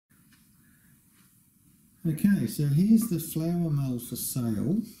Okay, so here's the flour mill for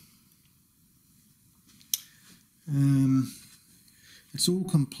sale. It's all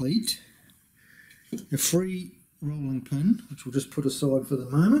complete. A free rolling pin, which we'll just put aside for the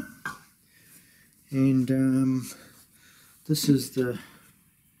moment. And this is the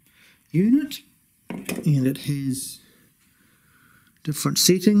unit, and it has different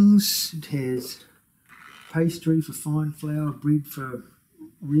settings. It has pastry for fine flour, bread for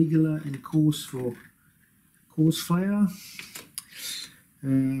regular, and coarse for coarse flour.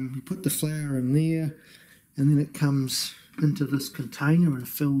 You put the flour in there, and then it comes into this container and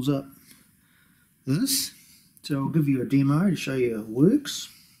fills up this. So I'll give you a demo to show you how it works.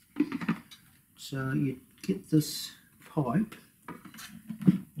 So you get this pipe,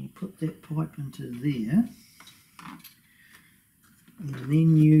 you put that pipe into there, and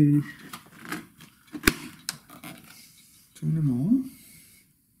then you turn them on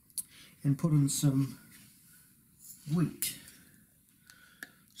and put in some wheat.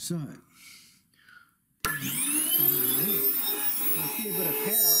 So, a fair bit of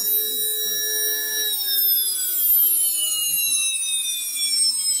power.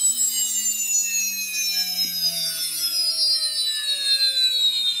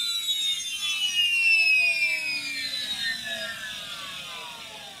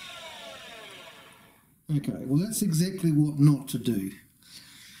 Okay, well that's exactly what not to do.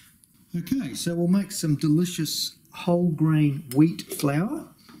 Okay, so we'll make some delicious whole grain wheat flour.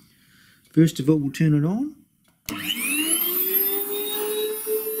 First of all, we'll turn it on.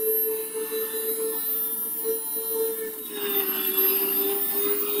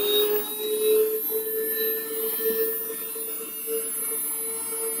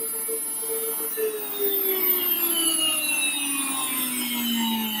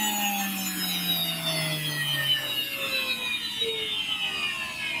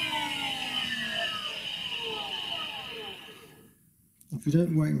 If you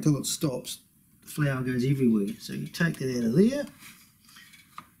don't wait until it stops, the flour goes everywhere. So you take that out of there,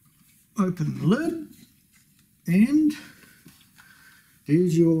 open the lid, and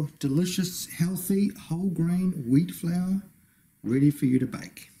there's your delicious, healthy, whole grain wheat flour ready for you to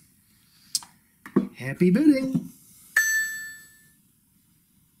bake. Happy bidding!